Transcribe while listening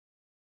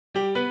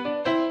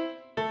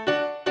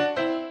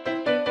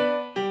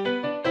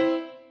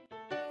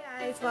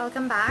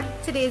welcome back.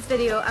 Today's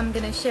video I'm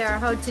going to share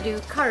how to do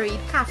curried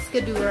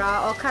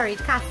Cascadura or curried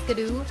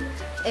Cascadoux.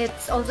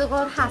 It's also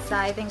called Hassar,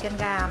 I think, in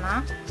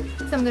Guyana.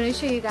 So I'm going to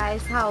show you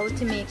guys how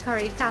to make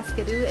curried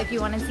Cascadoux. If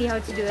you want to see how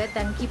to do it,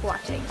 then keep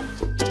watching.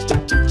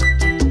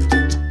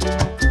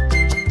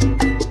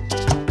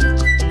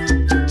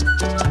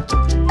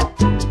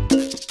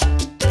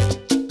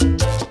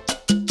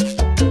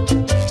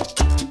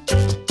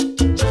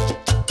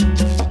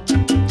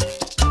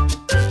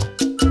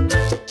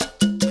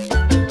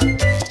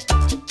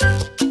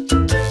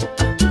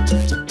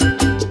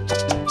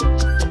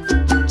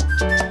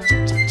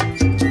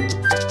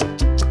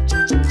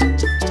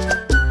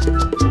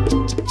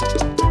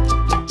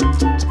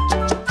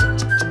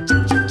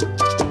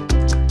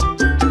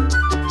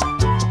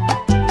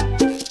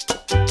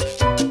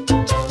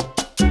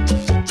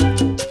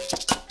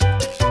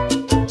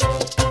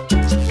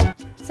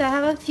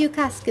 Few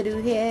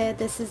Cascadoux here.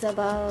 This is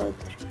about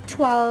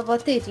 12 or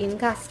 13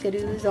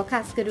 Cascadouxs or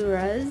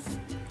Cascaduras,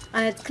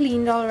 and it's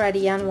cleaned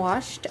already and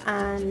washed,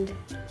 and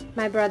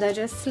my brother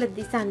just slit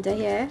the center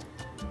here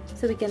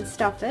so we can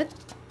stuff it.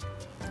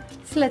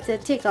 Slit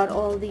it, take out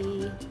all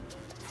the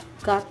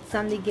guts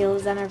and the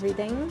gills and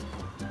everything,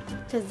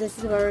 because this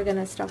is where we're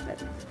gonna stuff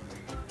it.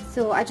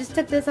 So I just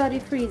took this out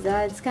of the freezer.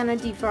 It's kind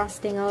of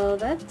defrosting a little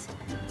bit,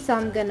 so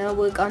I'm gonna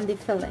work on the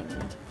filling.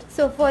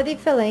 So for the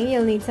filling,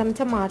 you'll need some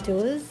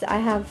tomatoes. I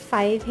have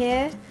 5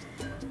 here.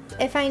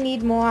 If I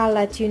need more, I'll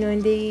let you know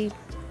in the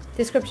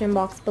description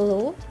box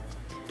below.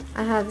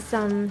 I have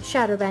some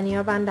beni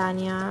or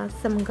bandhania,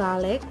 some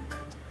garlic,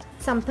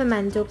 some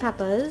pimento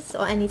peppers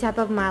or any type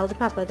of mild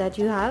pepper that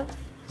you have,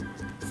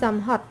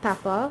 some hot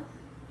pepper,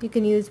 you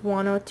can use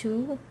 1 or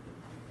 2,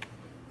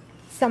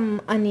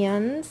 some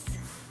onions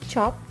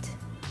chopped,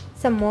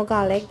 some more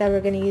garlic that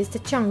we're going to use to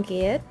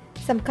chunky it,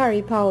 some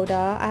curry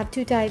powder. I have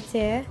 2 types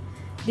here.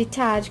 The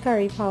Taj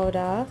curry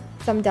powder,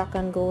 some duck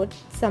and goat,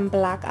 some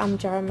black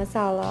amchar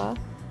masala,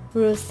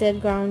 roasted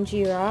ground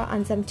jeera,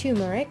 and some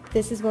turmeric.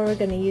 This is what we're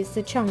going to use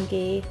to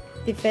chunky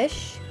the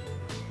fish,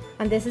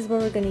 and this is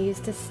what we're going to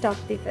use to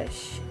stuff the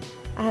fish.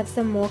 I have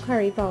some more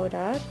curry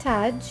powder,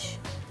 Taj,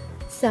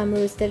 some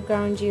roasted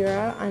ground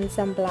jeera, and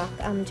some black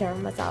amchar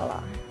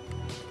masala.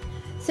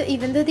 So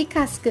even though the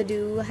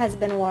Cascadoux has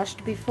been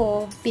washed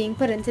before being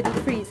put into the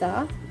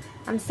freezer,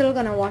 I'm still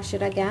going to wash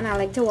it again. I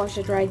like to wash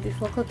it right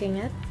before cooking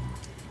it.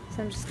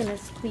 So I'm just going to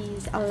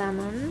squeeze a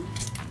lemon.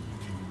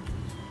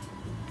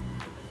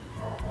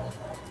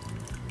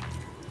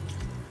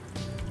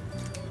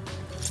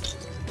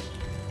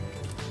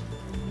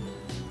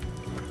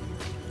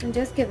 And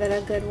just give it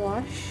a good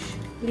wash.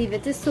 Leave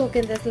it to soak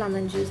in this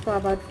lemon juice for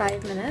about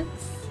 5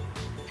 minutes.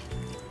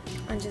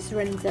 And just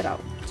rinse it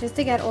out, just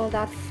to get all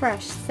that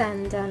fresh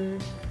scent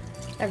and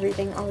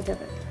everything out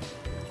of it.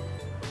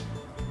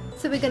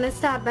 So we're going to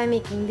start by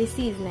making the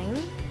seasoning.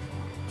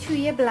 To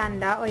your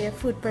blender or your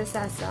food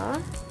processor,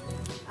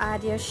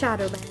 add your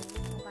shadon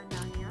or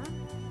bandhania,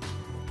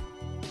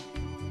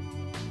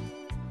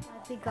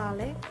 add the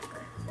garlic,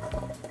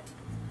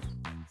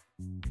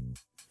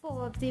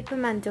 4 of the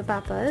pimento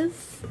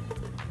peppers.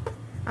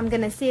 I'm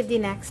gonna save the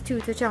next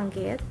 2 to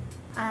chunky it,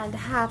 and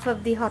half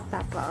of the hot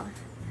pepper.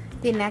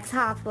 The next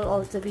half will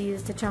also be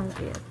used to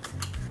chunky it.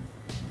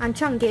 And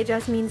chunky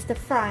just means to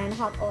fry in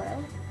hot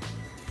oil.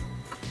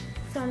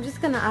 So I'm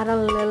just going to add a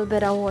little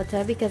bit of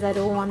water because I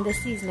don't want the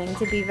seasoning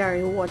to be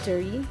very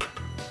watery.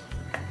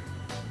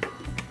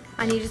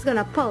 And you're just going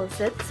to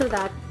pulse it so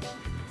that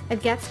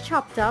it gets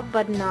chopped up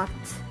but not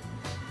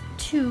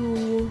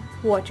too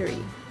watery.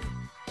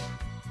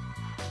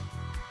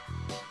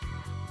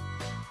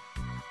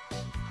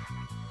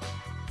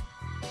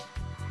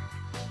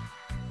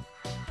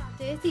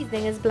 After your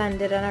seasoning is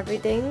blended and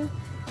everything,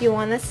 you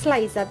want to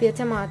slice up your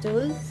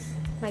tomatoes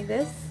like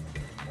this.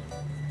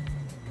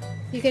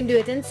 You can do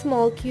it in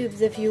small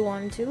cubes if you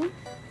want to.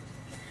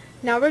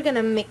 Now we're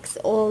gonna mix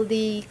all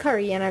the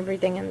curry and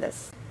everything in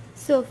this.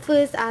 So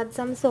first add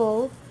some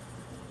salt.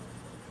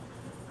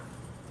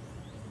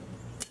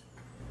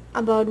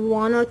 About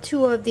 1 or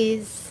 2 of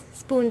these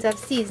spoons of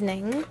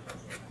seasoning,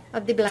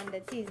 of the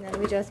blended seasoning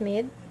we just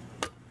made.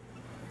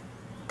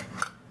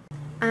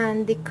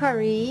 And the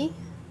curry,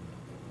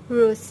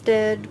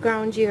 roasted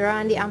ground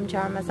jeera, and the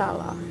amchar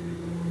masala.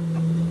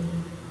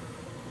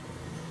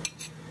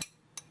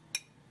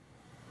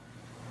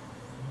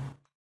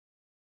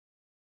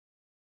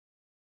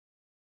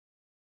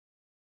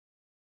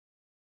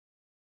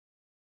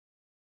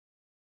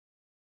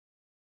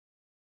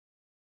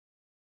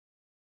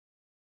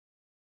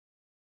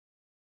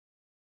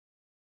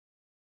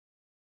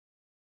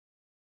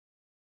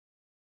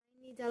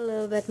 Need a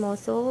little bit more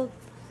salt.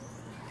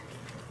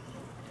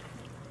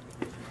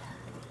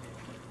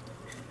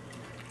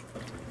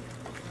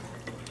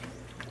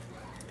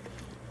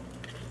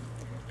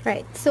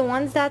 Right, so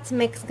once that's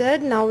mixed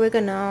good, now we're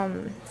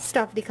gonna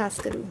stuff the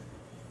Cascadoux.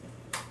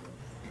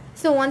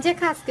 So once your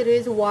Cascadoux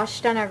is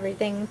washed and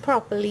everything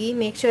properly,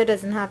 make sure it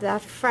doesn't have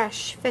that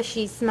fresh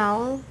fishy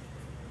smell.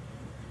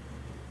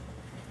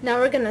 Now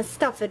we're gonna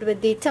stuff it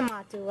with the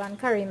tomato and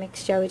curry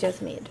mixture we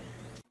just made.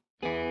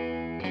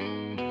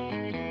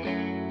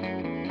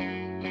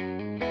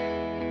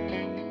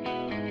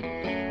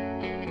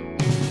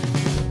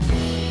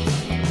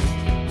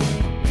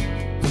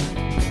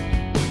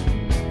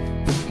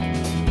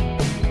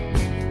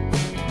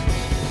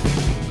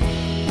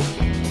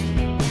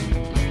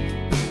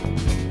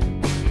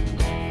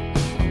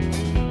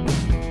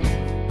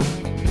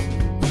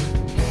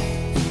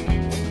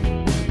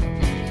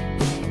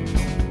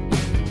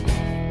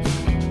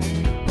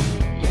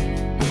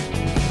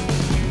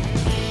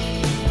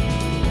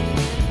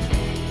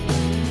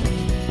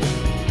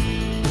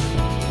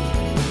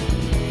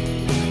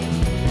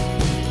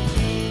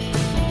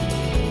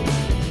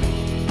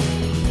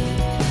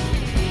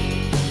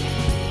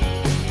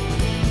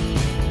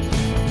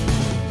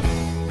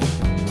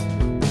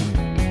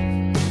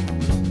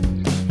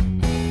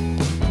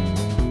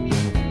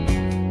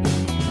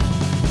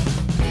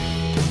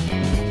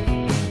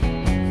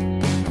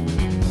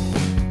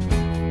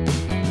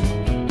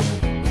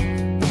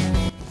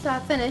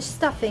 finished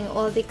stuffing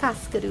all the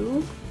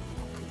Cascadoux.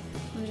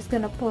 I'm just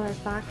gonna pour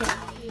it back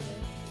into this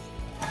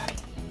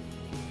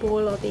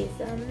bowl or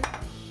basin.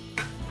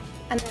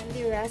 And then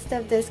the rest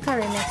of this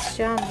curry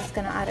mixture, I'm just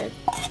gonna add it.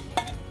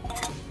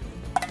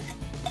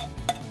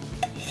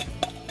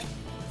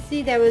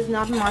 See, there was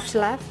not much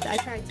left. I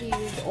tried to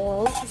use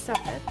all to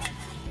stuff it.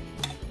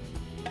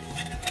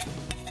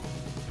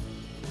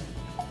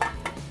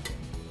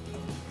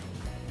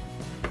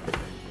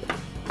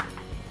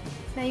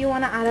 Now you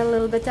want to add a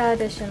little bit of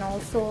additional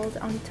salt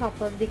on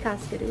top of the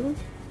Cascadoux.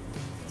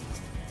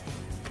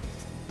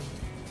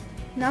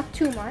 Not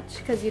too much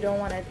because you don't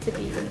want it to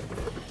be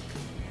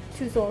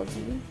too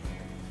salty.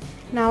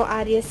 Now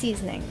add your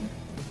seasoning.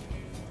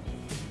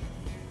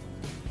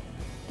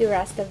 The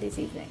rest of the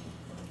seasoning.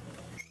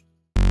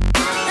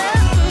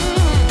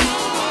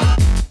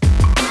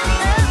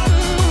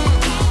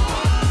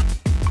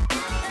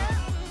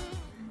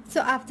 So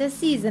after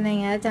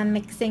seasoning it and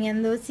mixing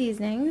in those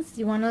seasonings,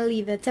 you want to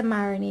leave it to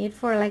marinate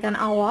for like an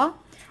hour,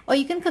 or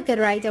you can cook it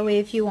right away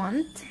if you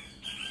want.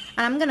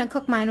 And I'm gonna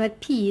cook mine with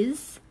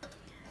peas,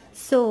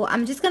 so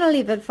I'm just gonna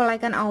leave it for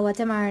like an hour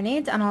to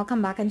marinate, and I'll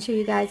come back and show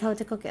you guys how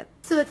to cook it.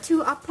 So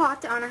to a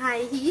pot on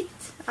high heat,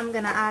 I'm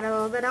gonna add a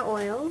little bit of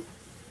oil.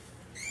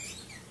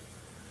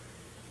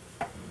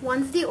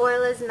 Once the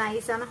oil is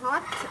nice and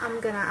hot, I'm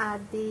gonna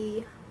add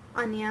the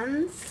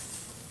onions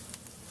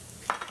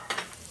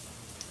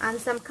and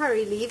some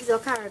curry leaves or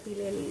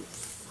carapile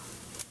leaves.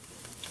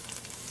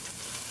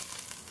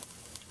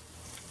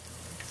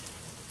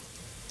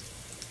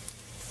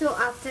 So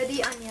after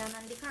the onion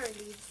and the curry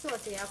leaves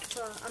saute up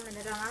for a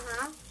minute and a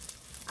half,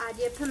 add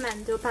your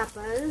pimento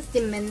peppers,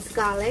 the minced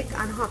garlic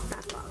and hot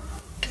pepper.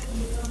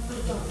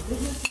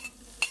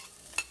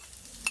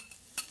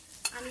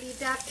 And leave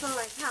that for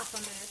like half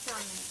a minute, 10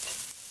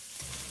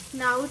 minutes.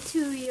 Now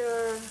to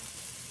your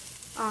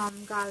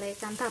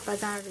garlic and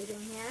peppers and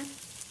everything here.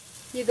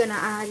 You're gonna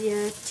add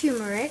your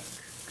turmeric,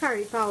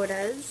 curry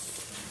powders,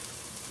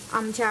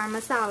 amchar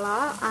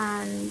massala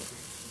and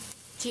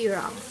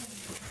geera.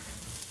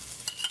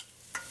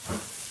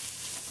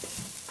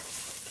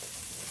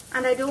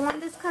 And I don't want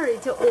this curry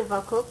to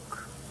overcook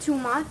too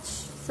much,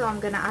 so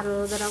I'm gonna add a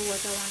little bit of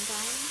water one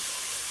time.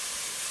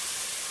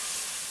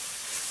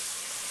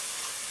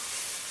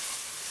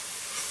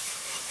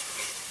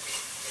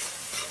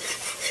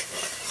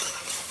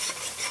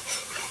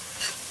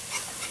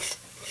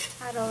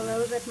 Add a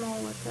little bit more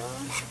water.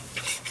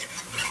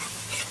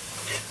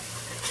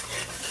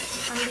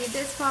 And leave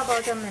this for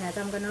about a minute.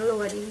 I'm going to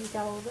lower the heat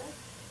a little bit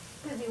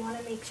because you want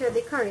to make sure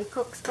the curry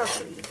cooks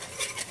properly.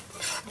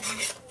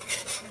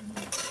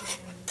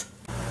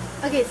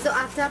 Okay, so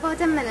after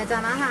about a minute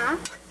and a half,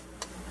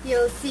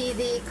 you'll see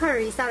the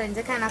curry starting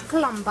to kind of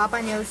clump up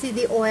and you'll see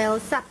the oil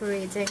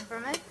separating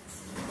from it.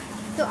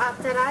 So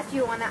after that,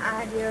 you want to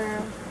add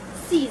your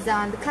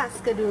seasoned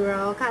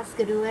Cascadura or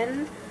Cascadoux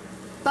in.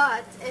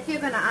 But if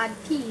you're going to add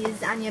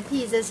peas and your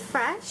peas is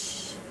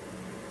fresh,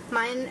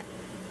 mine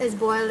is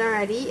boiled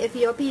already. If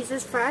your peas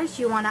is fresh,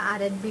 you want to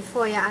add it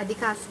before you add the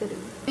Cascadoux.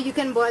 You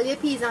can boil your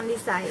peas on the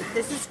side.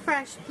 This is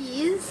fresh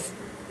peas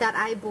that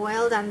I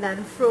boiled and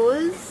then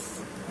froze.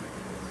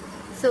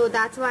 So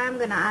that's why I'm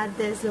going to add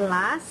this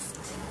last.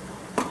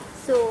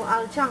 So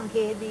I'll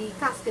chunky the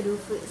Cascadoux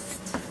first.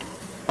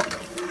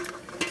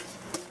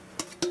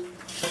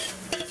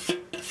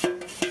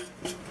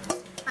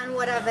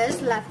 Whatever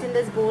is left in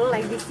this bowl,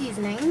 like the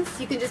seasonings,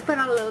 you can just put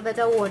a little bit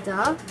of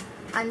water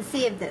and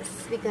save this,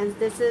 because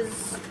this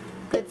is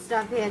good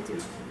stuff here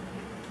too.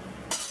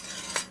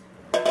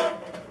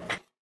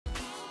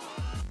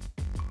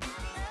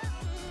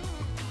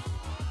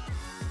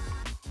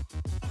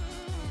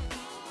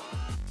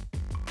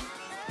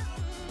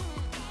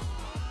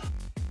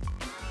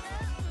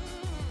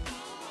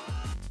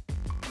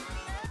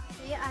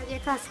 You add your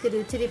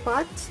Cascadoux to the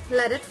pot,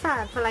 let it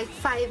fry for like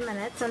 5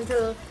 minutes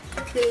until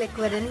the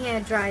liquid in here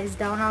dries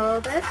down a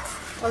little bit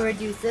or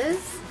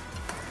reduces,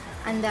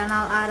 and then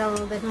I'll add a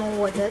little bit more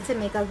water to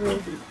make a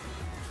gravy.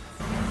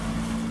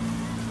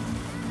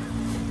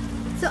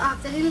 So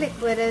after the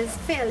liquid is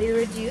fairly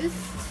reduced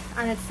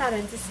and it's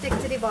starting to stick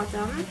to the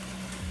bottom,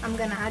 I'm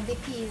gonna add the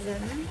peas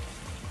in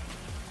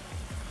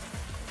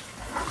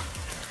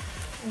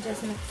and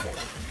just mix it.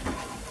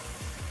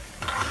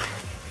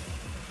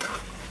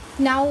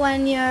 Now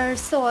when your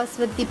sauce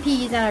with the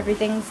peas and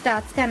everything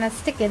starts kind of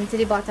sticking to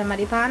the bottom of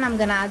the pan, I'm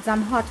going to add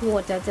some hot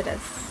water to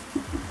this.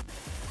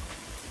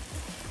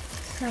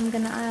 So I'm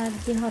going to add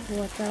the hot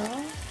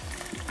water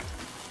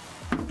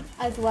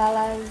as well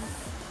as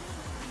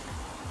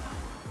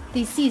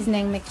the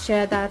seasoning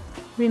mixture that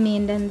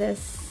remained in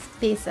this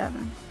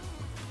basin.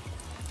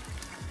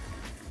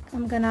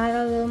 I'm going to add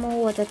a little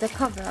more water to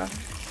cover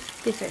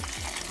the fish.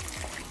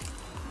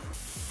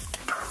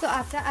 So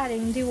after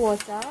adding the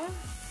water,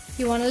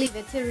 you want to leave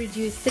it to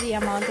reduce to the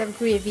amount of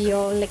gravy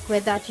or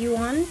liquid that you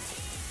want,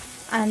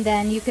 and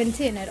then you can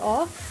turn it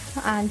off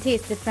and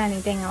taste it for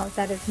anything else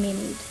that it may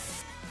need.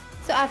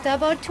 So after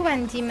about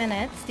 20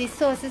 minutes, the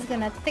sauce is going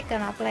to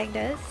thicken up like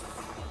this,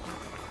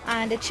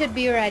 and it should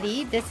be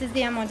ready. This is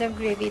the amount of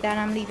gravy that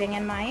I'm leaving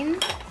in mine.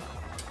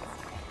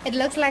 It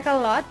looks like a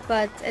lot,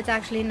 but it's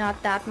actually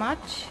not that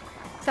much.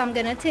 So I'm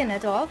gonna turn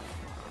it off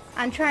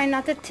and try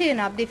not to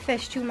turn up the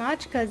fish too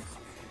much, because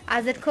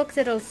as it cooks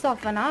it'll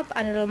soften up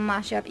and it'll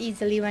mash up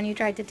easily when you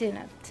try to turn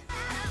it.